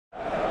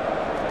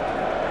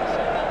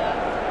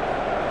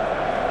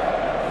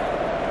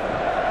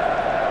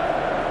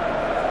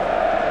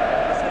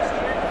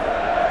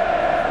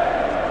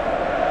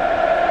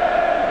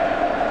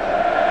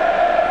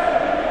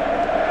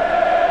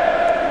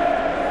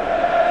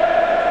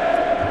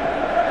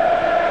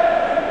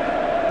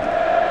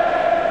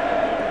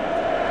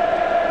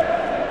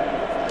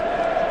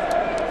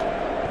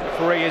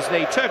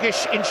the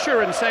Turkish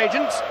insurance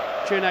agent,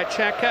 Cüneyt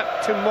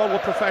Çakır, two model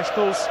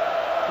professionals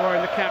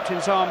wearing the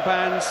captain's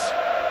armbands.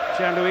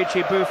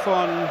 Gianluigi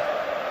Buffon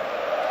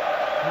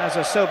has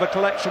a silver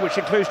collection which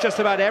includes just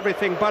about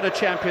everything but a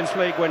Champions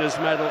League winners'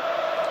 medal.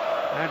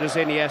 And as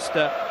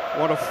Iniesta,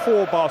 one of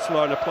four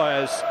Barcelona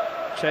players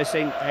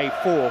chasing a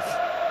fourth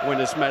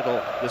winners'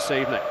 medal this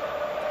evening.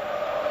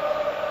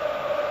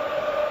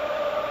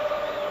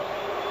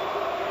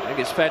 I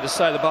think it's fair to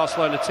say the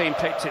Barcelona team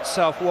picked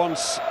itself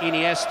once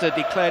Iniesta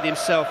declared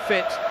himself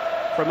fit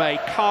from a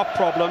calf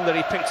problem that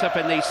he picked up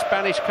in the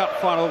Spanish Cup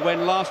final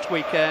win last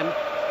weekend.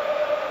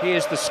 He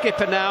is the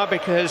skipper now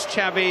because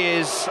Xavi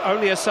is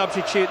only a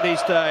substitute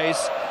these days.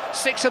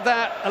 6 of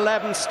that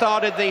 11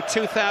 started the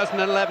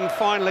 2011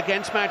 final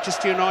against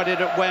Manchester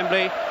United at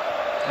Wembley.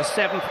 The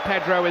 7th,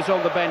 Pedro, is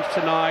on the bench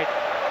tonight,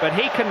 but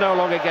he can no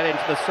longer get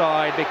into the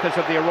side because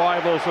of the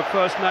arrivals of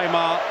first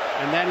Neymar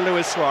and then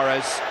Luis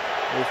Suarez,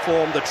 will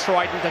form the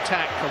trident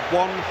attack of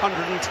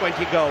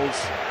 120 goals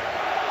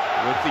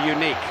with the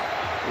unique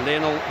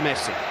Lionel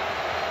Messi.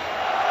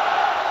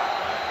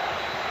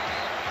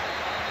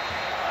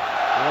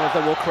 All of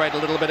them will create a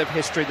little bit of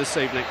history this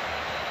evening.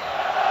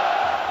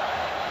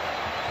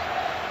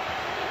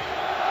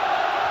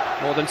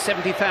 More than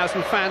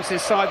 70,000 fans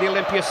inside the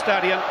Olympia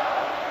Stadium,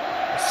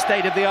 a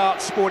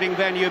state-of-the-art sporting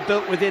venue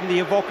built within the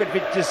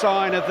evocative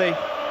design of the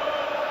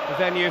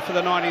venue for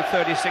the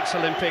 1936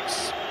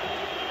 Olympics.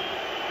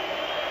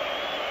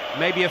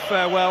 Maybe a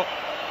farewell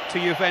to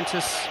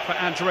Juventus for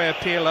Andrea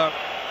Pirlo.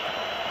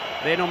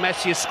 Lionel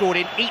Messi has scored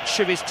in each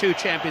of his 2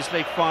 Champions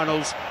League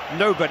finals.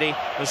 Nobody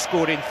has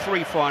scored in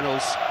 3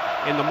 finals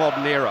in the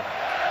modern era.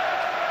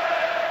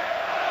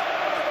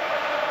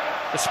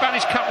 The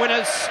Spanish Cup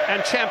winners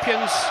and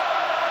champions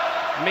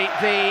meet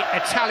the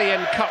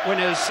Italian Cup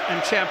winners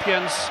and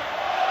champions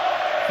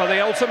for the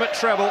ultimate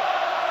treble,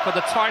 for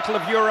the title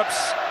of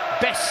Europe's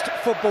best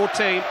football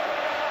team.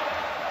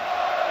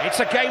 It's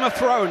a Game of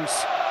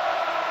Thrones.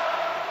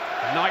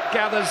 Night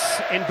gathers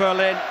in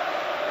Berlin.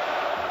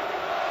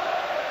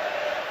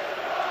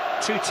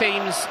 2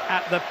 teams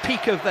at the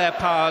peak of their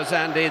powers,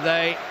 Andy.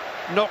 They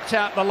knocked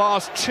out the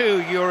last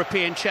 2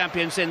 European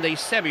champions in the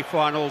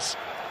semi-finals.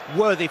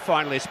 Worthy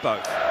finalists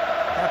both.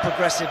 How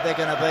progressive they're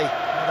going to be.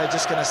 Are they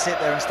just going to sit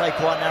there and stay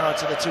quite narrow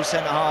to the 2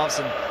 centre-halves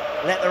and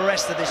let the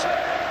rest of this...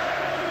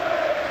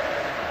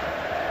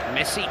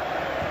 Messi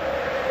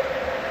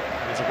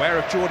is aware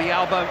of Jordi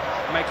Alba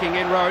making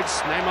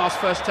inroads. Neymar's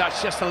first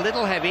touch just a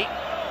little heavy.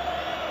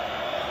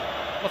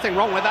 Nothing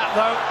wrong with that,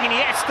 though.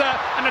 Iniesta,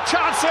 and a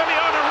chance early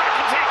on, and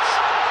Rakitic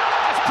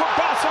has put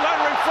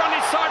Barcelona in front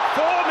inside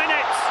 4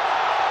 minutes.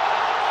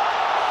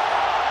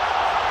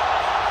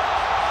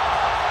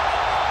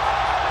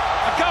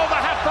 A goal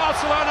that had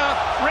Barcelona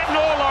written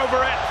all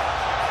over it.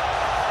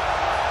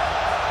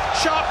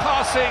 Sharp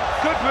passing,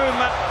 good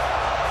movement.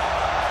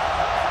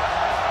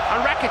 And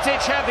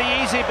Rakitic had the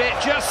easy bit,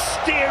 just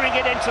steering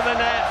it into the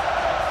net.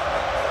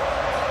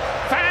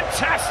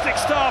 Fantastic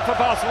start for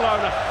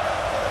Barcelona.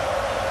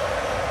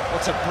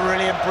 What's a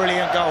brilliant,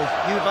 brilliant goal.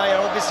 Juve are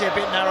obviously a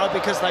bit narrow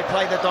because they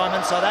play the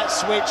diamond, so that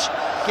switch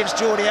gives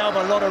Jordi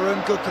Alba a lot of room.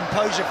 Good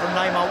composure from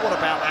Neymar. What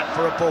about that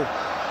for a ball?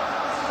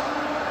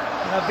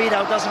 You know,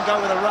 Vidal doesn't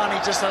go with a run, he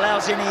just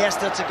allows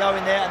Iniesta to go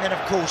in there, and then, of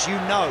course, you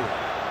know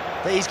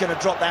that he's going to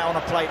drop that on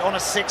a plate, on a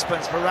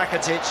sixpence for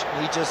Rakitic.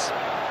 He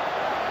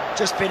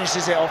just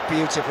finishes it off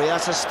beautifully.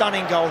 That's a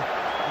stunning goal,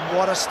 and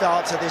what a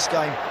start to this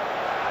game.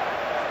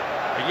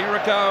 A year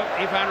ago,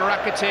 Ivan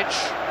Rakitic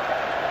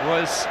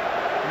was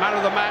man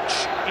of the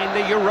match in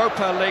the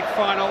Europa League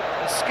final.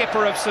 The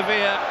skipper of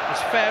Sevilla,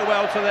 his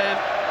farewell to them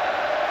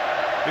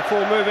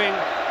before moving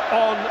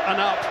on and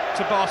up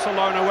to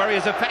Barcelona, where he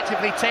has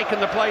effectively taken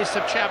the place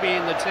of Xavi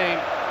in the team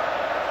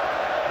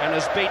and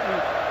has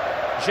beaten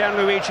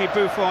Gianluigi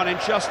Buffon in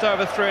just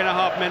over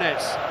 3.5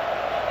 minutes.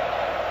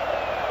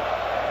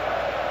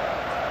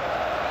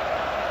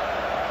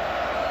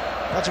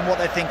 Imagine what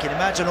they're thinking.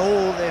 Imagine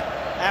all the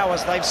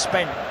hours they've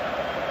spent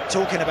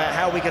talking about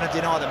how we're going to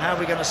deny them, how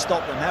we're going to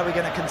stop them, how we're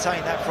going to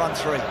contain that front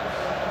 3.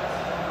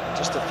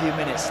 Just a few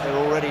minutes, they're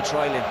already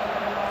trailing.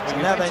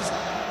 So now they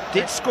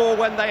did score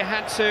when they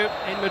had to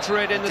in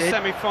Madrid in the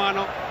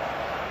semi-final.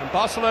 And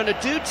Barcelona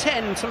do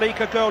tend to leak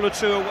a goal or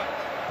 2 away.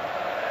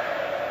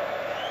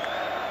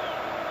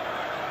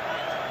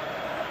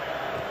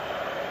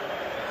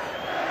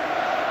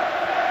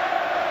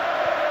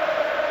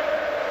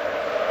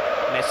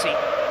 Messi.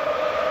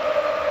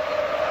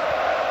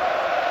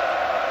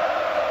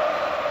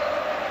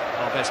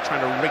 Alves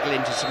trying to wriggle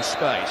into some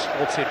space,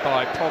 halted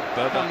by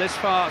Pogba. Done this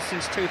far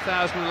since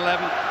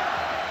 2011.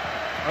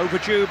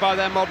 Overdue by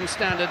their modern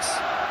standards.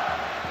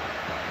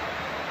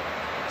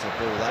 It's a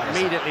ball that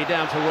immediately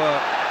down to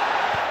work.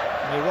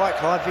 You're right,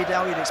 Clive.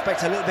 Vidal, you'd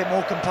expect a little bit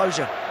more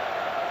composure.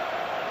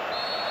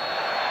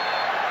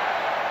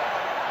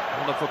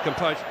 Wonderful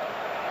composure.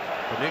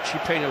 Bonucci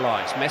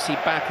penalised. Messi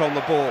back on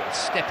the ball,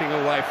 stepping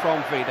away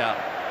from Vidal.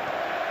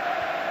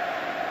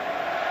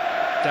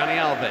 Dani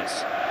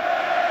Alves.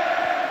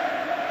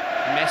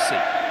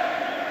 Messi.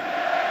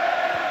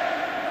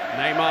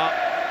 Neymar.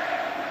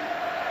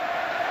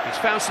 He's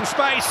found some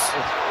space.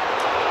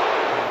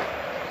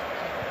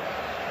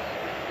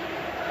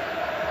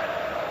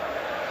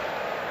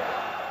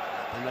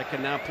 And they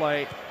can now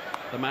play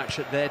the match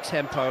at their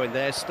tempo and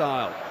their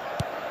style.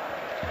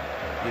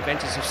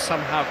 Juventus have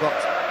somehow got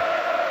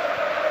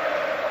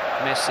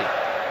Messi.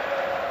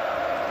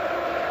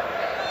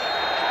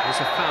 There's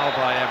a foul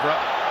by Evra.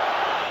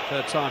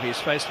 Third time he's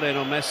faced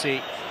Lionel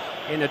Messi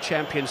in a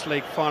Champions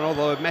League final,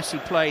 although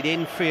Messi played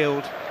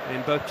infield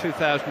in both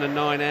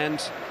 2009 and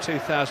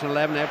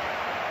 2011.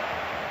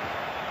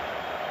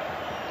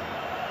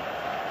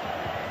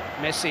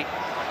 Messi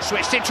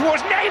switched in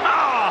towards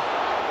Neymar!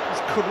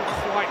 Just couldn't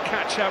quite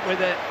catch up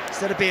with it.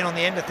 Instead of being on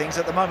the end of things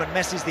at the moment,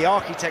 Messi's the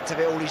architect of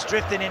it all. He's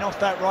drifting in off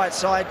that right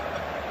side.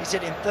 He's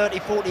hitting 30,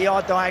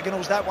 40-yard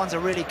diagonals. That one's a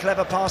really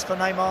clever pass for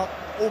Neymar.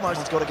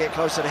 Almost got to get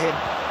closer to him.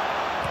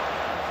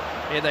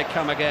 Here they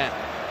come again.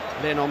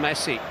 Lionel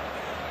Messi.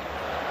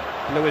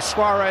 Luis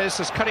Suarez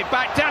has cut it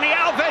back. Dani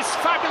Alves,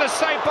 fabulous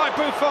save by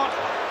Buffon.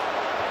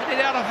 Hit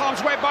it out of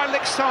harm's way by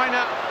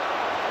Lichtsteiner.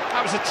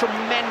 That was a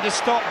tremendous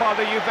stop by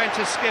the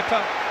Juventus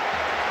skipper.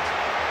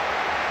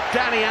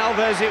 Dani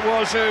Alves it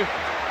was who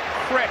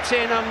crept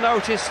in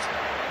unnoticed.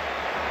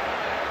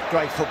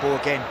 Great football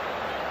again.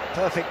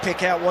 Perfect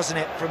pick out, wasn't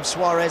it, from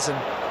Suarez? And,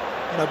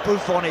 you know,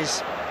 Buffon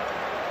is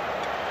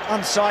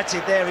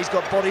unsighted there. He's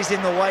got bodies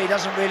in the way. He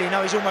doesn't really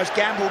know. He's almost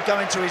gambled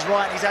going to his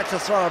right. And he's had to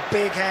throw a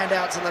big hand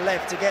out to the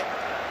left to get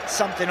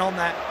something on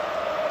that.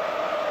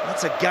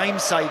 That's a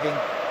game-saving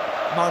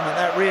moment.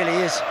 That really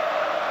is.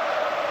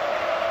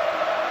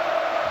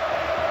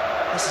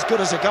 That's as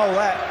good as a goal,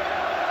 that.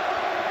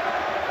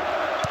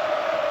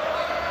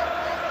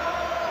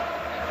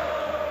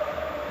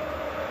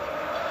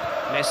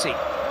 Messi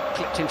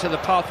clipped into the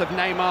path of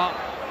Neymar,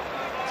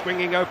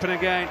 swinging open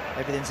again.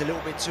 Everything's a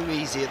little bit too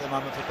easy at the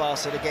moment for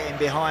Barca to get in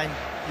behind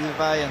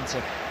Juve and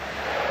to...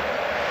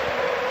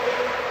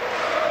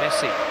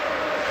 Messi.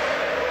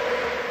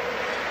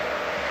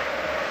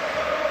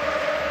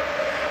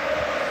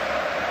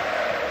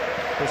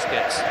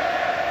 Busquets.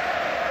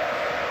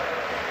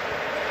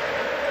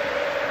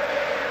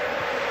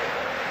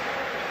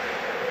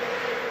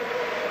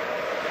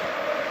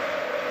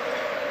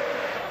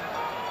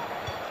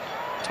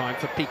 Time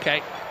for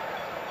Piqué.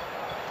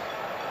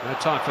 No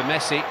time for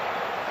Messi.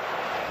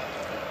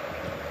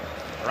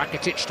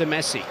 Rakitic to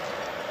Messi.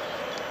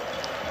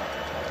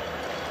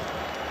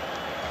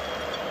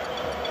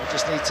 They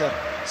just need to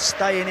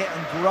stay in it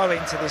and grow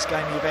into this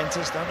game,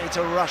 Juventus. Don't need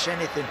to rush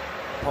anything.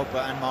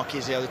 Pogba and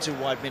Marquisio, the two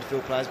wide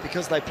midfield players,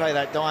 because they play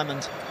that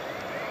diamond,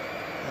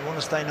 they want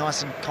to stay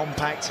nice and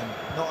compact and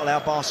not allow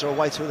Barca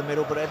away through the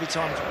middle, but every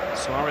time...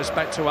 Suarez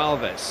back to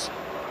Alves.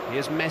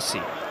 Here's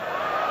Messi.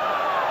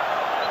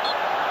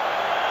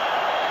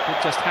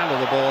 Could just handle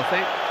the ball, I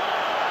think.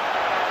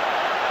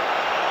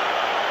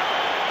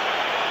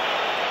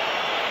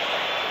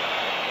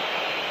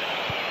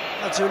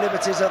 Two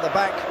liberties at the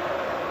back,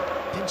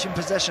 pinching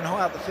possession high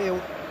up the field.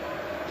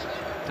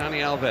 Dani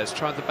Alves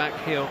tried the back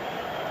heel.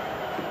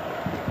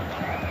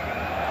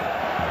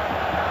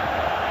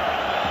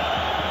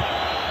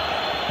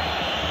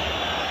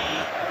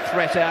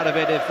 Threat out of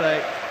it if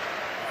they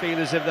feel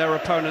as if their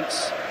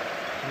opponents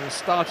are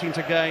starting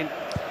to gain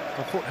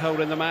a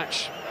foothold in the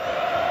match.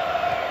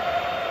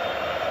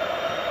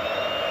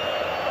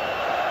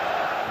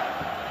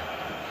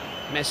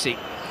 Messi,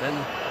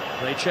 then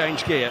they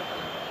change gear.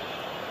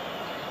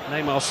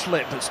 Neymar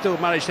slipped, but still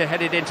managed to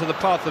head it into the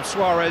path of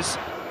Suarez.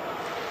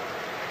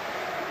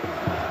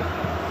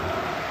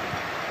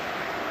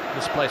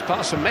 Misplaced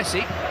pass from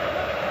Messi.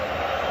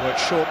 Worked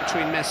short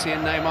between Messi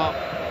and Neymar.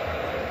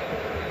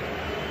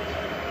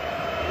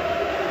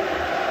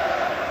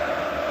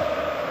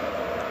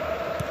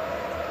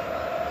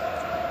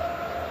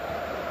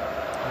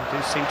 They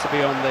do seem to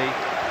be on the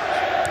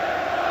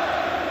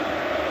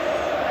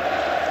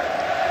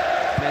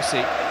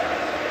Messi.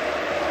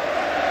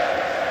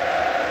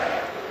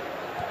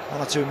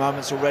 One or two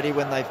moments already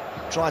when they've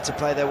tried to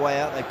play their way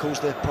out. They've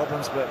caused their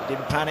problems but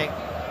didn't panic.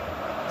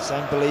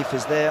 Same belief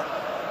is there.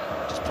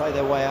 Just play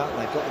their way out and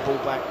they've got the ball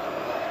back.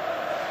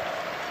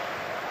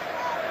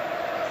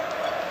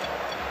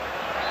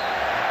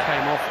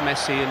 Came off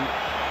Messi and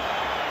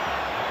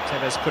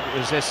Tevez couldn't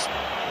resist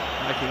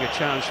making a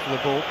challenge for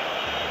the ball.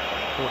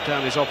 Brought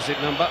down his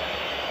opposite number.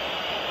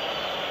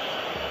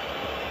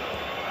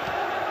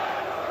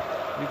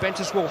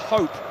 Juventus will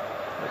hope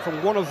that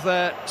from one of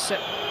their set...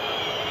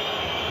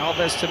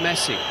 Alves to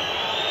Messi.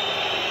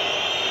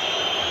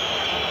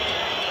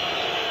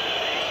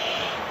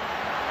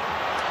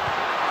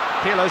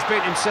 Pirlo's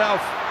beat himself.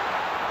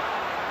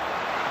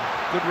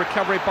 Good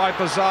recovery by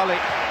Barzali.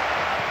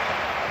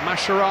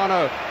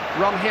 Mascherano.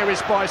 Run here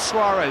is by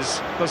Suarez.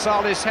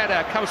 Barzali's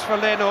header comes for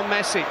Lionel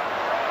Messi.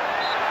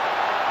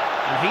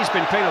 And he's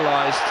been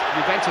penalised.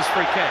 Juventus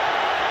free kick.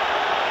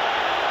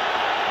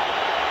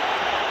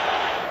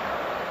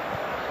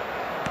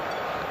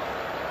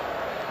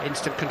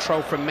 Instant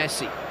control from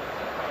Messi.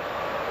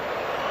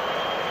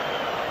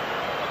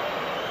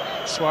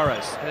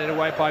 Suarez headed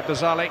away by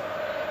Barzali.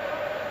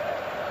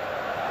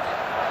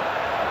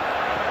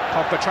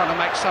 Pogba trying to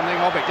make something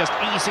of it, just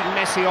easing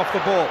Messi off the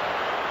ball.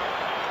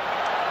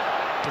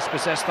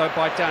 Dispossessed though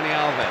by Dani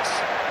Alves.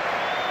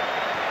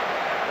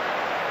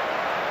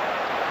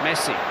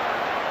 Messi.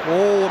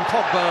 Oh, and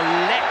Pogba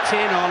leapt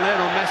in on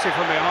Lionel Messi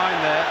from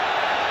behind there.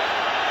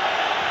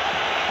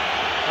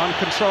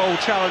 Uncontrolled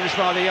challenge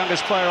by the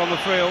youngest player on the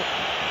field.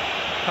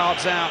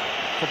 Cards out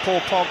for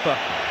Paul Pogba.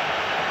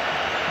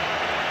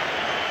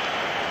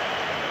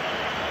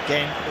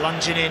 Again,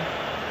 lunging in.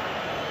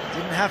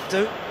 Didn't have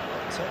to.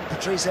 So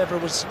Patrice Evra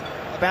was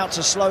about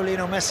to slow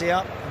Lionel Messi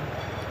up.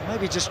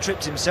 Maybe just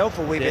tripped himself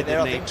a wee bit there,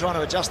 I think, trying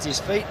to adjust his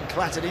feet and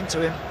clattered into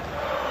him.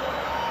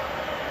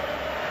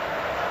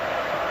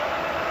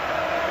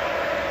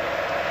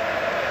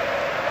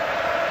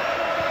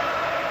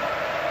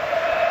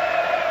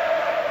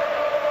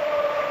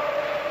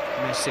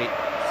 Messi,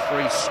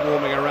 three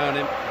swarming around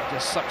him,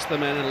 just sucks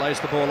them in and lays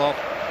the ball off.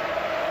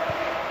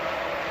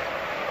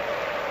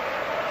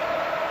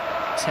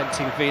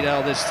 Tempting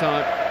Vidal this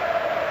time.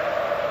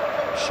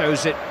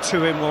 Shows it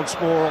to him once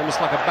more, almost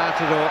like a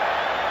matador.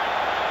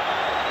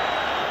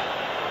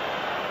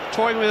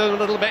 Toying with him a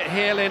little bit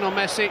here, Lionel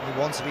Messi. He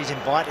wants him, he's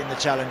inviting the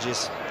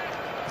challenges,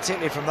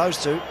 particularly from those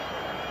two,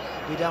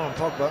 Vidal and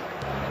Pogba.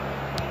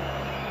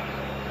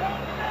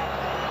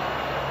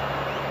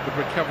 Good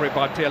recovery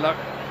by Pirlo.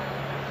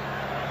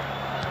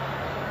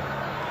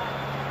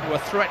 They were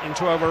threatening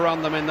to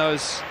overrun them in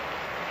those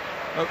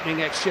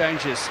opening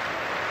exchanges.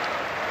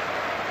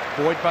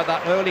 Buoyed by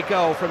that early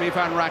goal from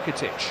Ivan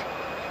Rakitic.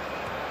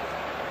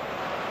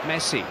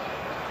 Messi,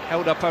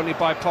 held up only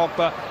by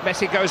Pogba.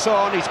 Messi goes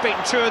on, he's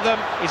beaten two of them,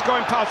 he's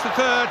going past the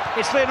third,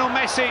 it's Lionel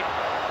Messi.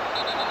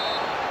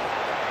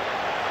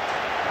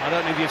 I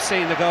don't know if you've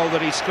seen the goal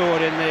that he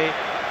scored in the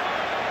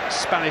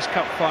Spanish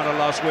Cup final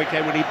last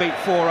weekend when he beat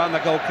four and the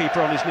goalkeeper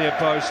on his near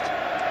post.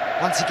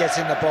 Once he gets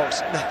in the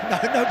box,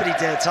 nobody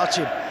dare touch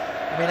him.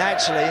 I mean,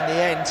 actually, in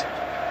the end...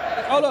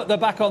 Oh, look, they're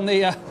back on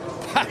the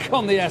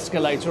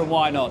escalator, and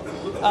why not?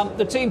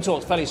 The team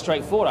talk's fairly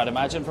straightforward, I'd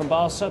imagine, from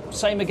Barca.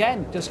 Same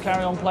again, just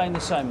carry on playing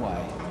the same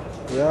way.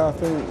 Yeah, I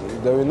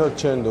think they will not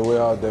change the way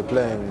how they're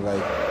playing.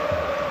 Like,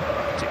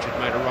 Rakitic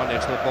made a run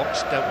into the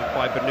box, dealt with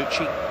by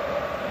Bonucci.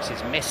 This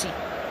is Messi.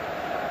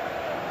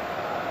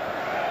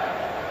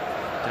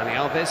 Dani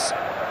Alves.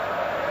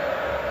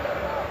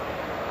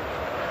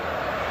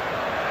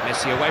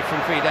 Messi away from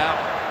Vidal.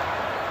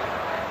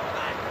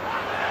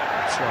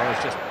 Suarez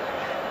just...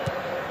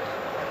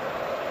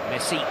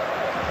 Messi.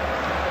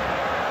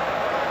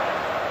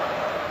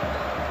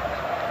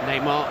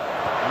 Neymar.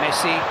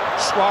 Messi.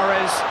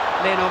 Suarez.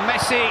 Lionel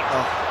Messi.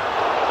 Oh.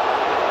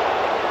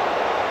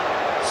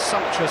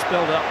 Sumptuous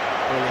build-up.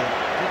 Brilliant.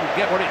 Didn't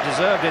get what it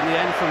deserved in the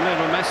end from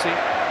Lionel Messi.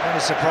 The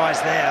only surprise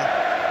there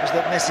was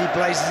that Messi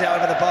blazes it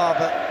over the bar,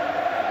 but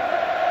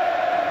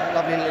a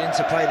lovely little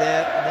interplay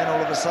there, and then all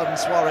of a sudden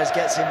Suarez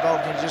gets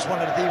involved, and you just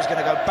wondered if he was going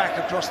to go back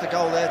across the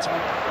goal there.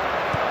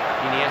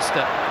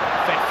 Iniesta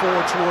fed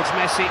forward towards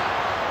Messi.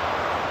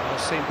 Well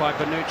seen by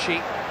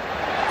Bonucci.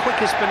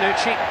 Quickest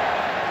Bonucci.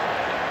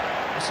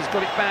 Messi's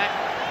got it back.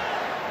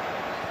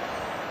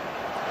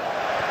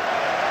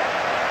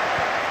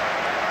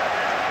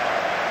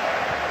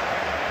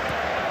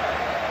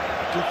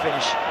 Good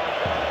finish.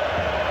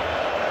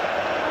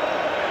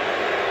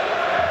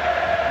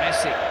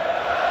 Messi.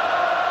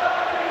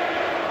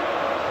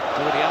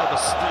 Jordi Alba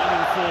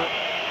steaming for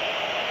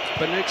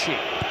Bonucci.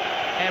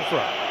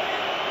 Evra.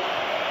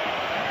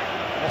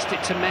 Lost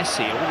it to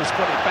Messi. Almost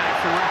got it back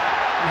from...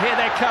 And here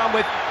they come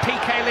with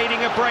Piqué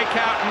leading a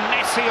breakout and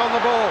Messi on the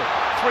ball.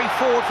 3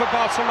 forward for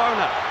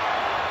Barcelona.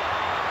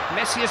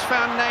 Messi has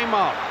found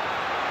Neymar.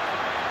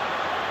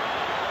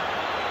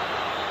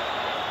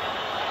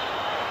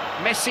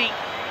 Messi.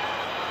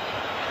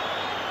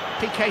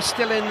 Piqué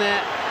still in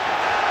there.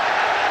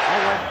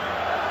 Oh,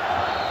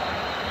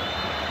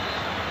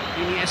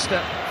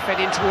 Iniesta fed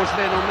in towards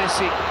Lionel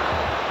Messi.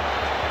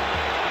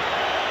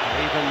 And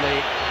even the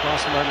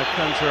Barcelona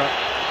counter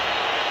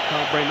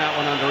can't bring that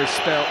one under his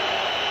spell.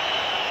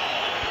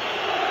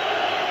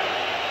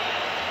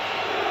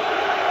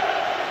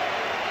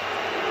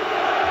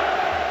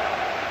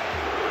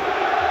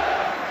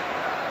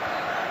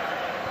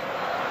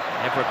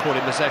 Never caught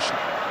in possession.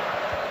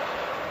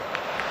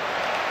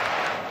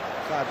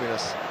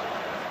 Fabulous.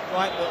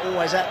 Right, we're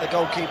always at the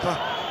goalkeeper.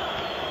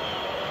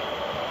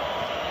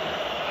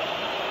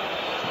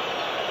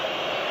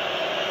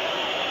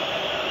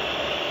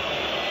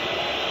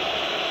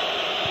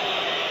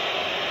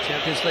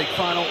 Champions League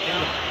final.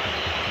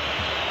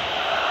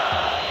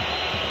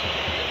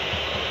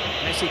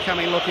 Messi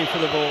coming looking for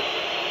the ball.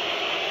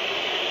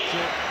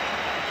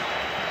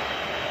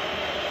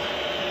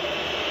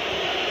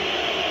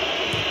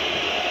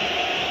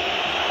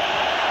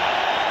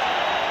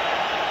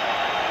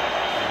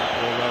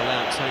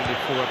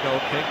 For a goal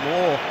kick.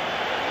 More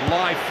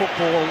live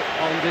football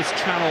on this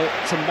channel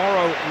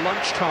tomorrow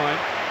lunchtime.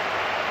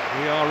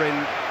 We are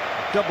in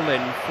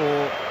Dublin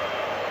for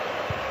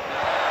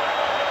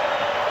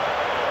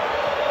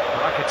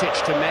Rakitic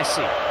to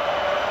Messi.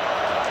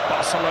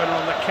 Barcelona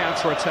on the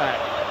counter-attack.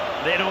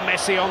 Lionel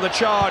Messi on the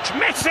charge.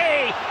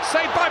 Messi!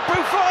 Saved by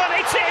Buffon.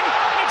 It's in!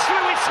 It's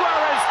Luis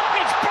Suarez.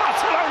 It's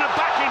Barcelona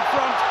back in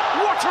front.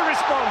 What a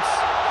response!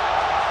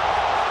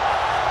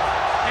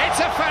 It's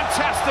a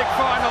fantastic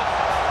final.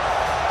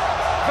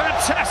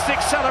 Fantastic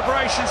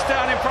celebrations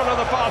down in front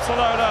of the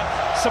Barcelona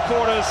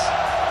supporters.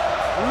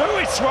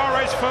 Luis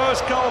Suarez's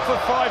first goal for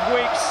 5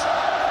 weeks.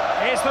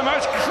 It's the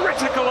most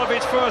critical of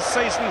his first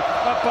season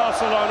at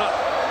Barcelona.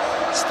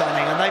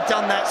 Stunning, and they've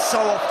done that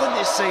so often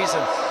this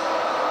season.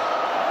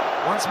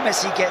 Once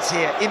Messi gets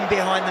here, in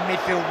behind the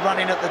midfield,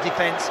 running at the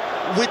defence,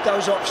 with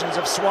those options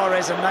of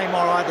Suarez and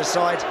Neymar either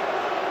side,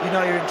 you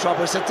know you're in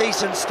trouble. It's a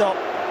decent stop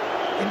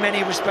in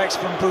many respects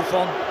from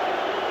Buffon,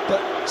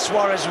 but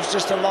Suarez was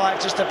just alive,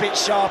 just a bit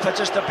sharper,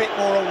 just a bit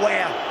more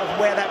aware of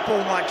where that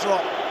ball might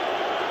drop.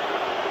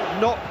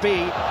 Not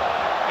be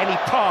any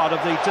part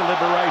of the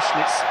deliberation,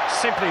 it's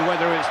simply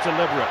whether it's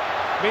deliberate.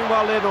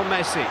 Meanwhile, Lionel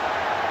Messi.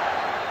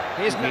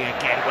 Here's me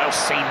again, well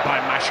seen by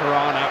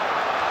Mascherano.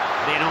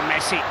 Lionel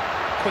Messi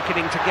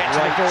quickening to get to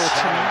the ball.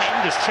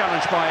 Tremendous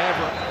challenge by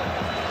Everett.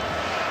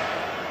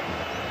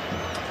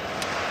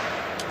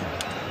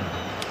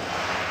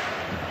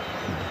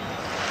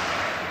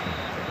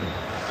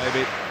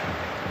 Maybe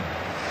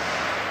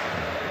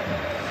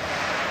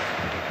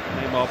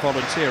Neymar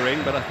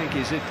volunteering, but I think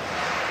his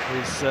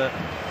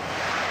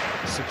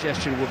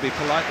suggestion would be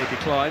politely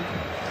declined.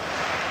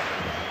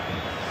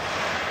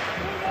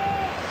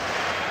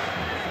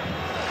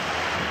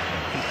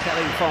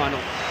 Compelling final.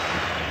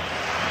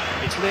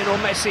 It's Lionel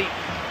Messi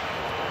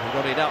who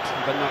got it up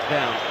but not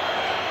down.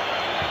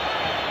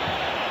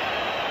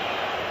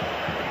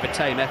 A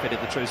tame effort,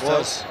 if the truth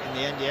was in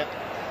the end, yeah.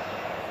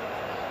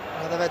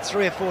 Well, they've had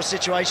 3 or 4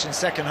 situations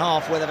second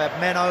half where they've had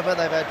men over,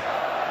 they've had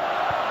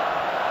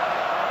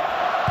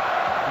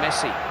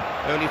Messi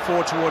early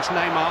forward towards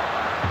Neymar.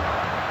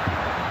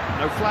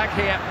 No flag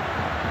here.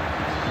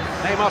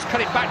 Neymar's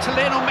cut it back to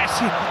Lionel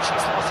Messi.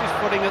 Just lost his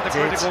footing at the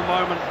critical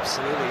moment.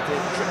 Absolutely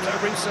did. Tripped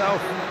over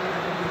himself.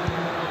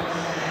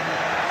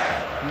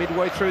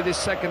 Midway through this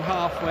second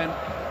half when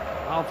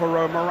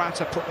Alvaro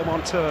Morata put them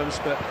on terms,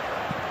 but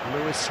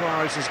Luis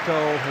Suarez's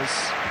goal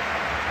has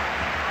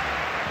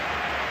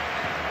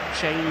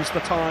changed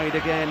the tide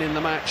again in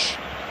the match.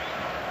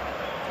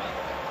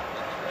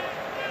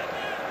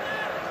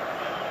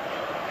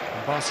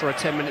 And Barca are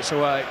 10 minutes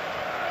away.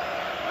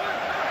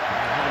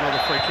 Have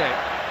another free kick.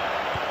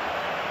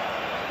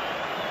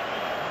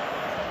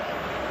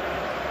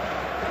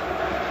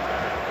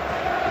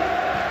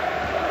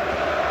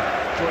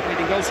 Joint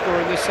leading goal scorer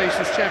in this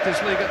season's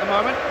Champions League at the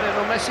moment,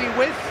 Lionel Messi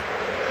with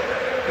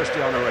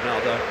Cristiano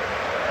Ronaldo.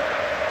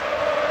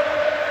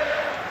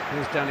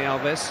 Here's Dani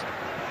Alves.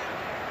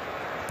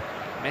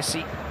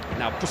 Messi,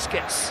 now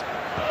Busquets.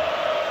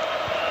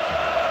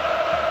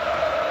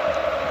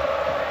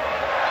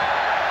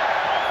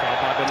 Fouled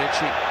by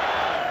Bonucci.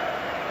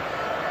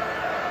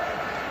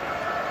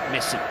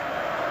 Messi.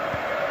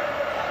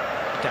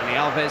 Dani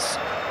Alves.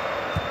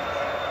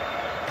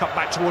 Cut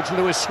back towards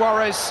Luis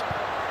Suarez.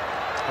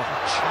 Oh,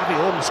 Xavi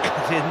almost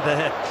got in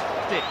there.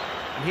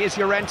 And here's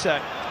Llorente.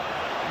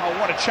 Oh,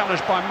 what a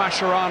challenge by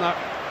Mascherano.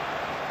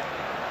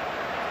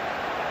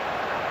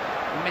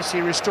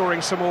 Messi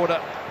restoring some order.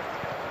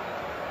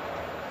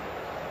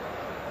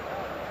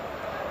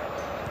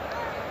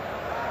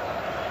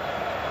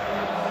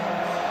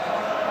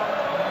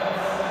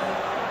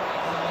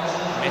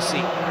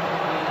 Messi.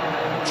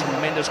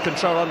 Tremendous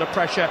control under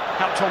pressure,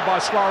 helped on by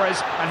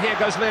Suarez. And here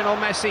goes Lionel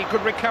Messi.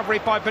 Good recovery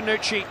by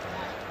Bonucci.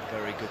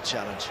 very good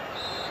challenge.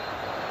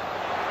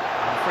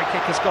 And the free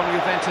kick has gone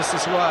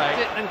Juventus'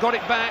 way. And got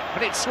it back,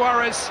 but it's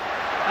Suarez.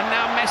 And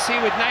now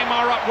Messi with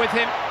Neymar up with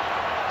him.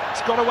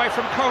 It's got away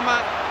from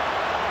Coman.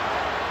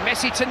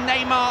 Messi to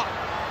Neymar.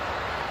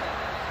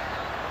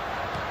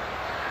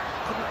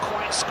 Couldn't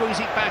quite squeeze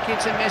it back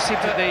into Messi,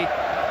 but the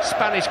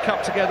Spanish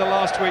Cup together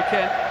last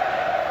weekend.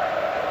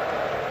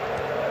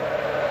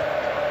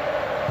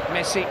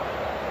 Messi.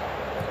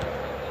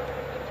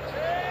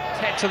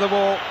 Head to the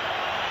wall.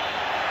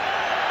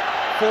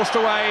 Forced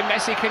away,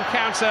 Messi can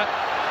counter.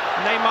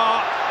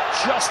 Neymar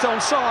just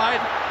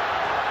onside.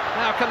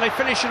 Now can they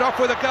finish it off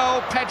with a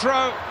goal?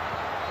 Pedro.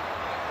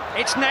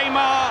 It's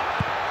Neymar.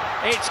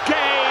 It's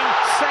game,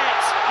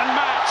 set and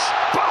match.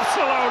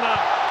 Barcelona.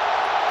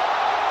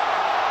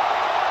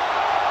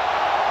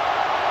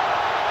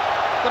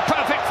 The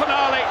perfect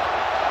finale.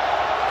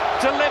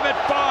 Delivered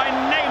by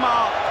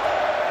Neymar.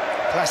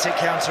 Classic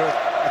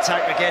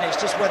counter-attack again. It's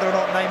just whether or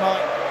not Neymar,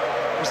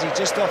 was he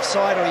just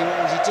offside or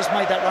was he just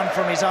made that run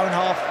from his own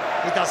half?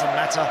 It doesn't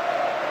matter.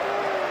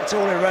 It's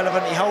all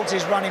irrelevant. He holds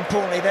his run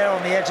importantly there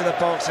on the edge of the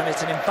box, and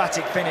it's an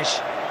emphatic finish.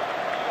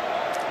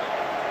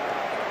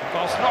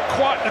 Well, it's not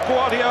quite the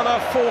Guardiola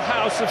full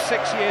house of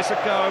 6 years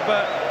ago,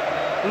 but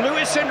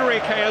Luis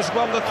Enrique has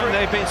won the three.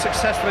 They've been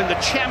successful in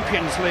the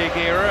Champions League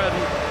era, and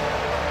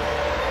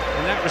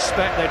in that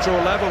respect they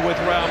draw level with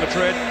Real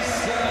Madrid,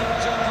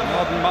 the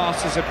modern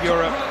masters of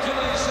Europe.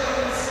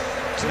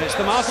 And it's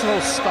the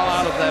masterful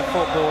style of their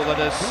football that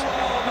has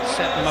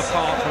set them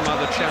apart from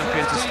other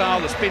champions, a style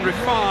that's been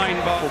refined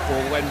by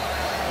football when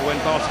When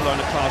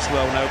Barcelona pass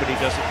well, nobody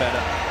does it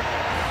better.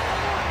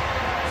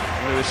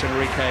 Luis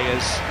Enrique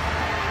has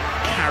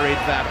carried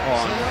that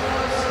on.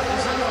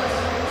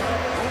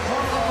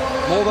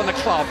 More than a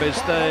club is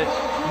the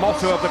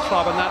motto of the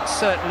club, and that's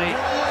certainly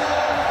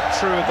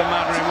true of the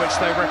manner in which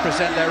they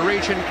represent their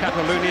region.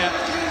 Catalonia,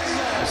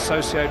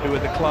 associated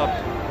with the club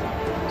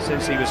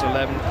since he was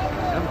 11.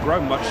 They haven't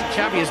grown much.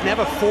 Xavi has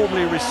never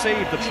formally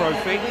received the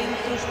trophy,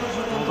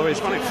 although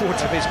he's running forward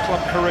to his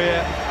club career.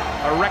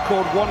 A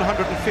record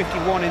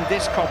 151 in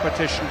this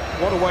competition.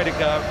 What a way to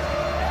go.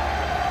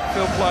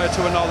 Field player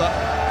to another.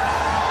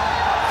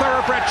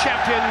 Thoroughbred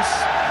champions,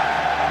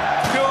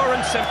 pure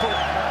and simple.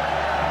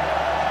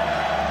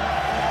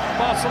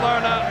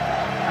 Barcelona,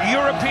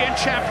 European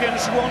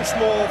champions once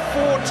more,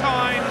 4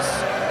 times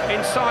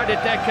inside a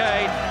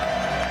decade.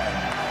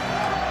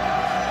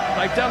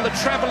 They've done the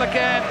treble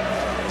again,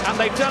 and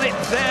they've done it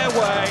their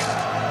way.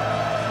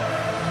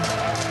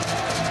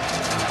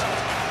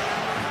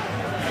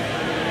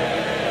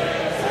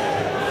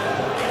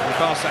 The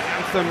Barca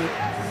anthem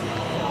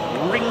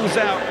rings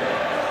out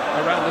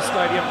around the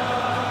stadium.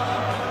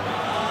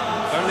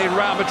 Only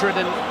Real Madrid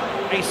and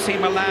AC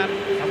Milan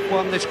have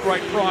won this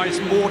great prize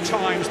more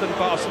times than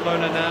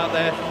Barcelona now.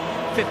 Their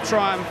 5th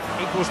triumph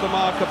equals the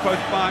mark of both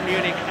Bayern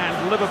Munich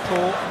and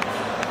Liverpool.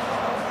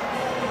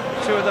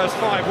 2 of those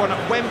 5 won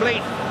at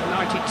Wembley,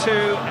 92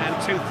 and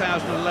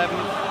 2011.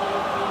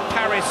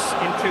 Paris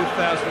in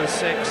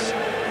 2006,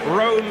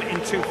 Rome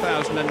in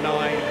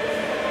 2009,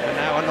 and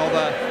now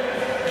another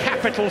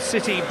capital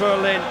city,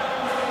 Berlin,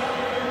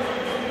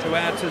 to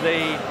add to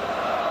the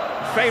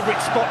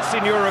favourite spots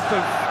in Europe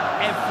of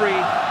every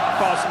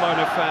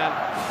Barcelona fan.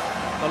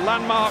 The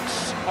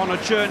landmarks on a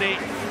journey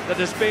that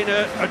has been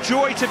a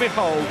joy to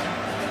behold.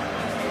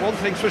 One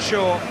thing's for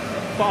sure,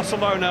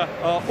 Barcelona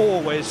are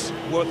always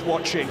worth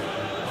watching.